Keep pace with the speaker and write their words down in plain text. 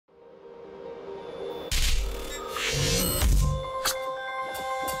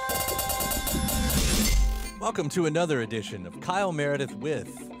Welcome to another edition of Kyle Meredith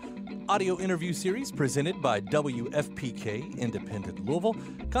with audio interview series presented by WFPK Independent Louisville,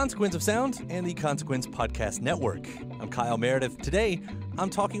 Consequence of Sound, and the Consequence Podcast Network. I'm Kyle Meredith. Today, I'm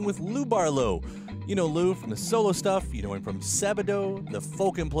talking with Lou Barlow. You know Lou from the solo stuff, you know him from Sebadoh, The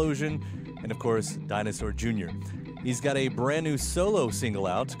Folk Implosion, and of course, Dinosaur Jr. He's got a brand new solo single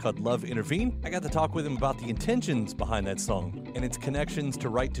out called Love Intervene. I got to talk with him about the intentions behind that song and its connections to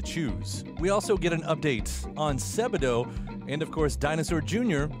Right to Choose. We also get an update on Sebadoh and, of course, Dinosaur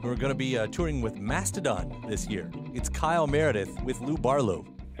Jr., who are going to be touring with Mastodon this year. It's Kyle Meredith with Lou Barlow.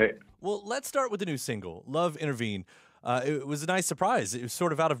 Hey. Well, let's start with the new single, Love Intervene. It was a nice surprise. It was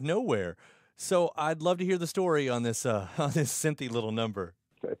sort of out of nowhere. So I'd love to hear the story on this synthy little number.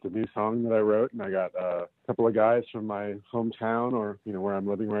 It's a new song that I wrote, and I got a couple of guys from my hometown, or where I'm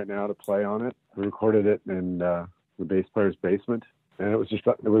living right now, to play on it. We recorded it in the bass player's basement, and I just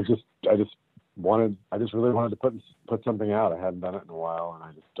really wanted to put something out. I hadn't done it in a while, and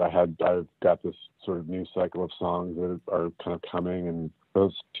I've got this sort of new cycle of songs that are kind of coming, and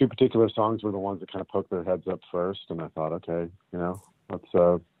those two particular songs were the ones that kind of poked their heads up first, and I thought, okay, I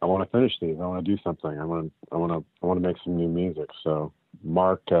want to finish these. I want to do something. I want to make some new music. So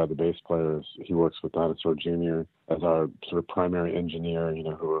Mark, the bass player, he works with Dinosaur Jr. as our sort of primary engineer,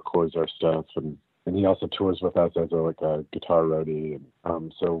 who records our stuff, and he also tours with us as a guitar roadie,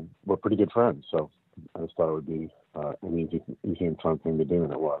 and so we're pretty good friends. So I just thought it would be an easy and fun thing to do,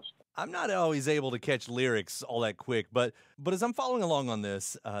 and it was. I'm not always able to catch lyrics all that quick, but as I'm following along on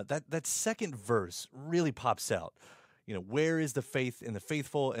this, that second verse really pops out. Where is the faith in the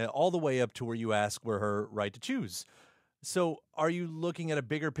faithful, all the way up to where you ask where her right to choose. So are you looking at a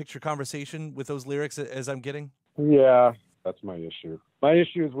bigger picture conversation with those lyrics as I'm getting? Yeah, that's my issue. My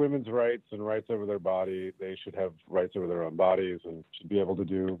issue is women's rights and rights over their body. They should have rights over their own bodies and should be able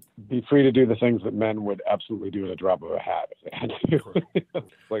to be free to do the things that men would absolutely do in a drop of a hat if they had to.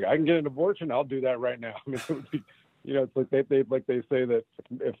 Like, I can get an abortion, I'll do that right now. I mean, it would be, it's like they say that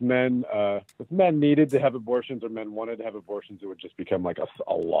if men needed to have abortions or men wanted to have abortions, it would just become like a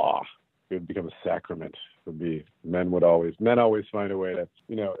law. It would become a sacrament. It would be men always find a way to,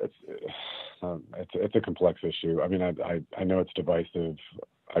 it's a complex issue. I mean, I know it's divisive,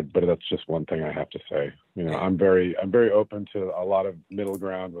 but that's just one thing I have to say. I'm very open to a lot of middle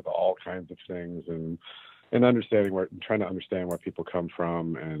ground with all kinds of things, and trying to understand where people come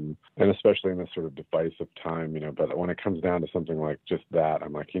from, and especially in this sort of divisive time, but when it comes down to something like just that,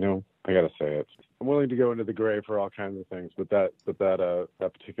 I'm like, I got to say it. I'm willing to go into the grave for all kinds of things, but that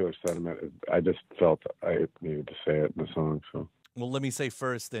particular sentiment, I just felt I needed to say it in the song. So. Well, let me say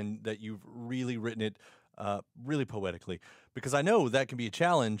first then that you've really written it really poetically, because I know that can be a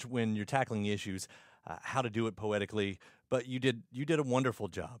challenge when you're tackling issues, how to do it poetically, but you did a wonderful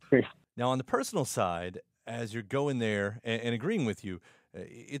job. Now, on the personal side, as you're going there and agreeing with you,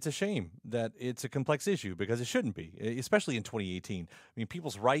 it's a shame that it's a complex issue, because it shouldn't be, especially in 2018. I mean,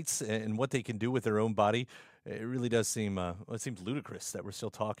 people's rights and what they can do with their own body, it really does seem, it seems ludicrous that we're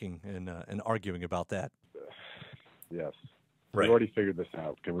still talking and arguing about that. Yes. Right. We've already figured this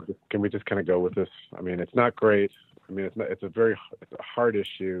out. Can we just kind of go with this? I mean, it's not great. I mean, it's a hard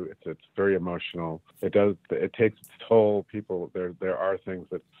issue. It's very emotional. It takes its toll. People, there are things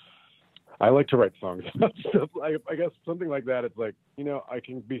that I like to write songs about stuff. I guess something like that. It's like, I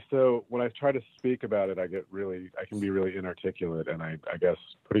can be when I try to speak about it, I can be really inarticulate. And I guess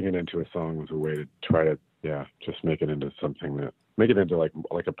putting it into a song was a way to try to, just make it into something make it into like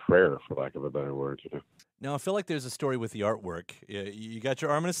a prayer, for lack of a better word. Now, I feel like there's a story with the artwork. You got your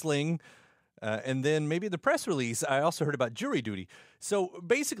arm in a sling. And then maybe the press release, I also heard about jury duty. So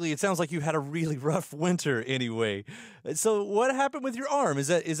basically, it sounds like you had a really rough winter anyway. So what happened with your arm? Is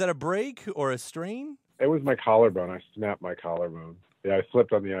that a break or a strain? It was my collarbone. I snapped my collarbone. Yeah, I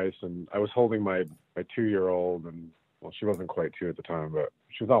slipped on the ice, and I was holding my 2-year-old, and well, she wasn't quite 2 at the time, but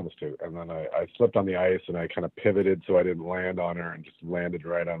she was almost 2. And then I slipped on the ice, and I kind of pivoted so I didn't land on her, and just landed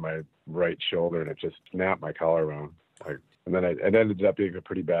right on my right shoulder, and it just snapped my collarbone. And then it ended up being a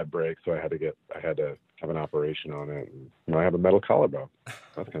pretty bad break, so I had to have an operation on it. And, I have a metal collarbone.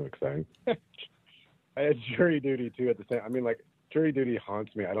 That's kind of exciting. I had jury duty too at the same. I mean, like, jury duty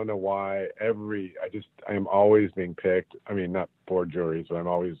haunts me. I don't know why. I am always being picked. I mean, not for juries, but I'm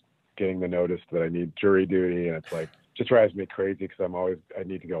always getting the notice that I need jury duty, and it's like, just drives me crazy, because I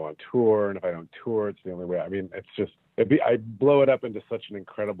need to go on tour, and if I don't tour, it's the only way. I mean, it's just. I blow it up into such an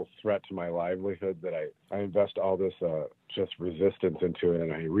incredible threat to my livelihood that I invest all this just resistance into it,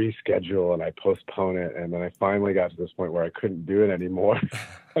 and I reschedule and I postpone it, and then I finally got to this point where I couldn't do it anymore.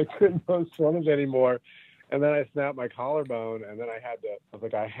 I couldn't postpone it anymore, And then I snapped my collarbone, and then I had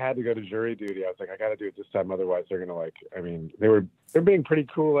to go to jury duty. I was like, I got to do it this time, otherwise they're gonna they're being pretty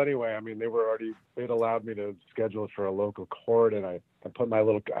cool anyway. I mean, they'd allowed me to schedule it for a local court, and I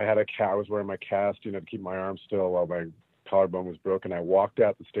was wearing my cast, to keep my arm still while my collarbone was broken. I walked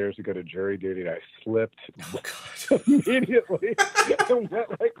out the stairs to go to jury duty, and I slipped immediately and went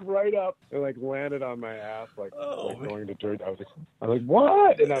right up and landed on my ass going to jury. I was like,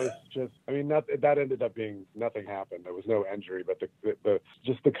 what? And I was just, that ended up being, nothing happened. There was no injury, but the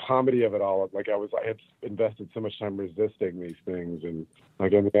just the comedy of it all. I had invested so much time resisting these things, and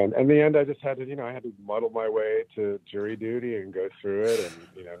in the end, I just had to, I had to muddle my way to jury duty and go through it,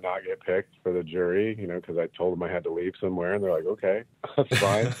 and not get picked for the jury, because I told them I had to leave somewhere, and they're like, okay, that's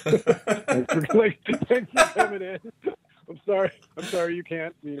fine. Thanks for coming in. I'm sorry you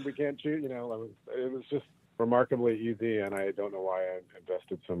can't. We can't shoot. It was just remarkably easy, and I don't know why I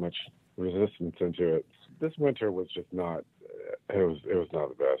invested so much resistance into it. This winter was just not. It was not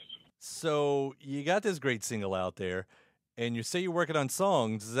the best. So you got this great single out there, and you say you're working on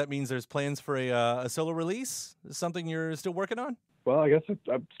songs. Does that mean there's plans for a solo release? Is something you're still working on? Well, I guess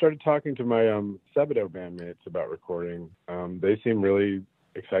I've started talking to my Sebadoh bandmates about recording. They seem really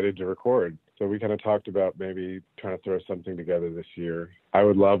excited to record. So we kind of talked about maybe trying to throw something together this year. I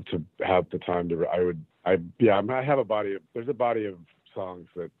would love to have the time to. I have a body of songs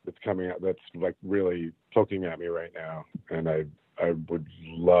that's coming out that's really poking at me right now, and I would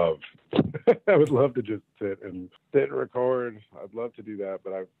love to just sit and record. I'd love to do that,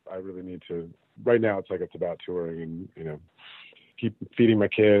 but I really need to. Right now, it's about touring and keep feeding my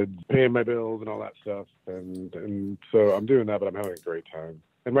kids, paying my bills, and all that stuff. And so I'm doing that, but I'm having a great time.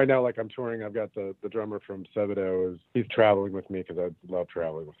 And right now, I'm touring, I've got the drummer from Sebadoh. He's traveling with me because I love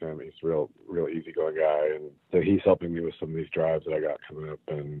traveling with him. He's a real easygoing guy. And so he's helping me with some of these drives that I got coming up.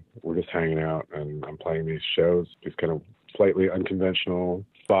 And we're just hanging out, and I'm playing these shows, these kind of slightly unconventional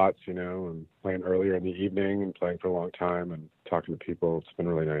spots, and playing earlier in the evening and playing for a long time and talking to people. It's been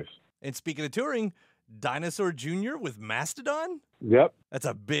really nice. And speaking of touring, Dinosaur Jr. with Mastodon? Yep. That's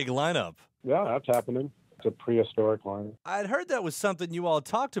a big lineup. Yeah, that's happening. It's a prehistoric line. I'd heard that was something you all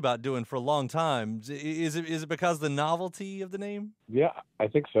talked about doing for a long time. Is it because of the novelty of the name? Yeah, I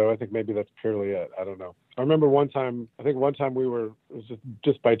think so. I think maybe that's purely it. I don't know. I remember one time we were, it was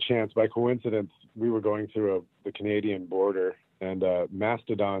just by chance, by coincidence, we were going through the Canadian border, and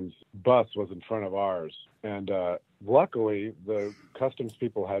Mastodon's bus was in front of ours. And luckily, the customs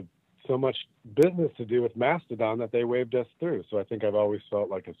people had so much business to do with Mastodon that they waved us through. So I think I've always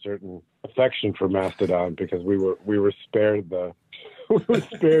felt a certain affection for Mastodon because we were spared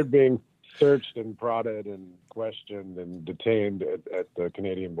being searched and prodded and questioned and detained at the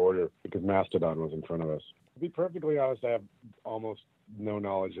Canadian border because Mastodon was in front of us. To be perfectly honest, I have almost no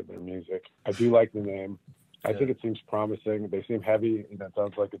knowledge of their music. I do like the name. I think it seems promising. They seem heavy, and it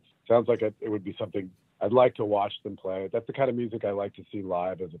sounds like it would be something I'd like to watch them play. That's the kind of music I like to see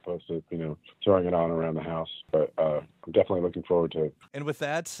live as opposed to, throwing it on around the house. But I'm definitely looking forward to it. And with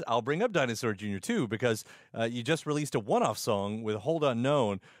that, I'll bring up Dinosaur Jr. too, because you just released a one-off song with Hold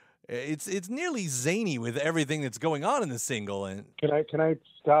Unknown. It's nearly zany with everything that's going on in the single. And can I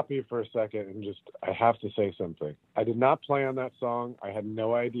stop you for a second and I have to say something. I did not play on that song. I had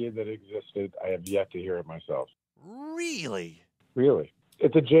no idea that it existed. I have yet to hear it myself. Really? Really.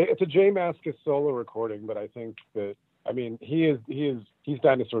 It's a J Mascis solo recording, but I think that he's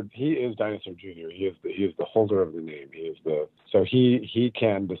Dinosaur. He is Dinosaur Jr. He is the holder of the name. So he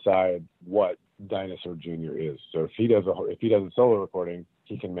can decide what Dinosaur Jr. is. So if he does a solo recording,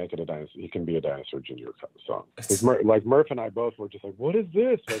 he can make it a Dinosaur. He can be a Dinosaur Jr. song. Murph and I both were just like, what is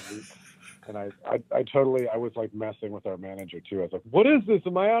this? And I was messing with our manager too. I was like, what is this?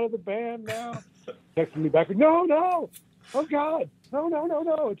 Am I out of the band now? Texting me back, no. Oh God,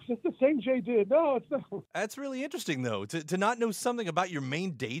 no. It's just the thing Jay did. No, it's not. That's really interesting though, to not know something about your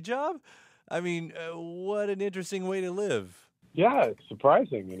main day job. What an interesting way to live. Yeah, it's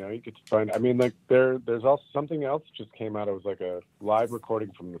surprising. You get to find. There's also something else just came out. It was a live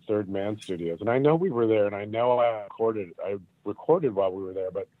recording from the Third Man Studios, and I know we were there, and I know I recorded while we were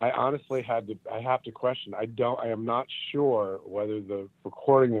there, but I honestly have to question. I am not sure whether the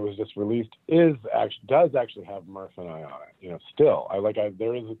recording that was just released does actually have Murph and I on it. Still, I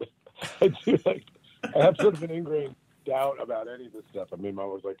have sort of an ingrained doubt about any of this stuff. I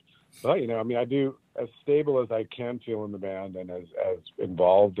was like, well, I do as stable as I can feel in the band and as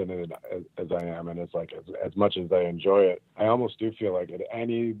involved in it as I am, and it's as much as I enjoy it, I almost do feel like at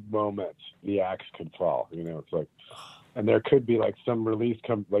any moment the axe could fall. It's like And there could be like some release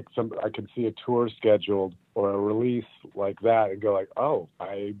I could see a tour scheduled or a release like that and go like, oh,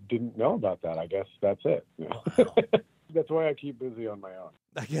 I didn't know about that. I guess that's it. You know? That's why I keep busy on my own.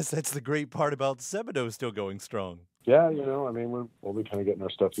 I guess that's the great part about Sebadoh still going strong. Yeah, you know, I mean, we'll be kind of getting our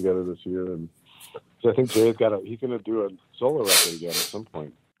stuff together this year, and so I think Jay's he's going to do a solo record again at some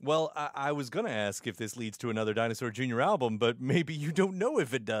point. Well, I was going to ask if this leads to another Dinosaur Jr. album, but maybe you don't know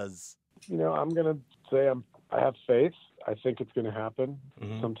if it does. You know, I'm going to say I have faith. I think it's going to happen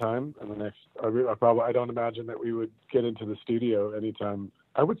sometime in the next. I don't imagine that we would get into the studio anytime.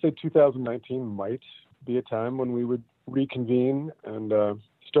 I would say 2019 might be a time when we would reconvene and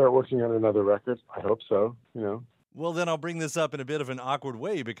start working on another record. I hope so. You know. Well, then I'll bring this up in a bit of an awkward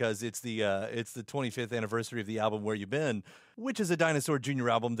way because it's the 25th anniversary of the album Where You Been, which is a Dinosaur Jr.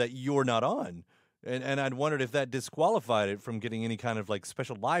 album that you're not on. And I'd wondered if that disqualified it from getting any kind of like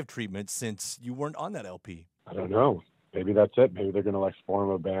special live treatment since you weren't on that LP. I don't know. Maybe that's it. Maybe they're going to like form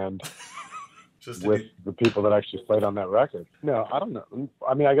a band with the people that actually played on that record. No, I don't know.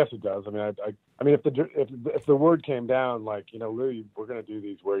 I mean, I guess it does. I mean, if the word came down like, you know, Lou, we're going to do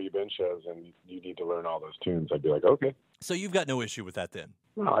these Where You Been shows and you need to learn all those tunes, I'd be like, okay. So you've got no issue with that then?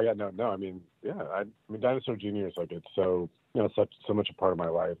 No, I got no. I mean, yeah. I mean, Dinosaur Jr. is like, it's so, you know, so much a part of my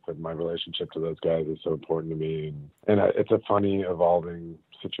life, and my relationship to those guys is so important to me, and it's a funny, evolving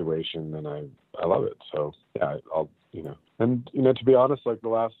situation, and I love it. So yeah, to be honest, like the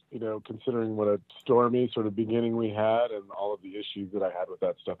last, you know, considering what a stormy sort of beginning we had and all of the issues that I had with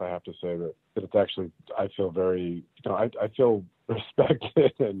that stuff, I have to say that it's actually, I feel very, you know, I feel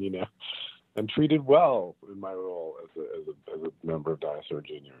respected and, you know, and treated well in my role as a member of Dinosaur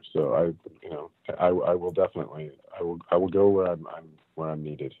Jr. So I will definitely go where I'm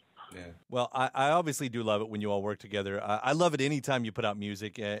needed. Yeah. Well, I obviously do love it when you all work together. I love it anytime you put out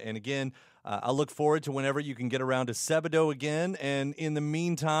music. And again, I look forward to whenever you can get around to Sebadoh again. And in the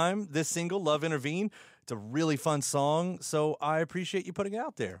meantime, this single, Love Intervene, it's a really fun song. So I appreciate you putting it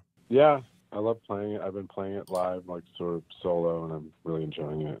out there. Yeah, I love playing it. I've been playing it live, like sort of solo, and I'm really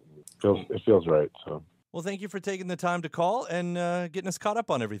enjoying it. It feels right. So. Well, thank you for taking the time to call and getting us caught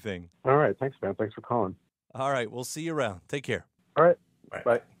up on everything. All right. Thanks, man. Thanks for calling. All right. We'll see you around. Take care. All right.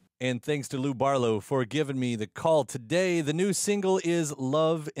 Bye. And thanks to Lou Barlow for giving me the call today. The new single is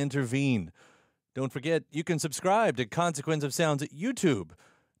Love Intervene. Don't forget, you can subscribe to Consequence of Sound's YouTube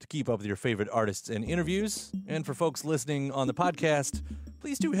to keep up with your favorite artists and interviews. And for folks listening on the podcast,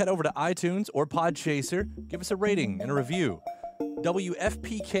 please do head over to iTunes or Podchaser. Give us a rating and a review.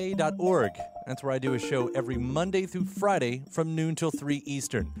 WFPK.org. That's where I do a show every Monday through Friday from noon till 3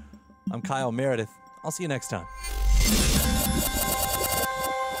 Eastern. I'm Kyle Meredith. I'll see you next time.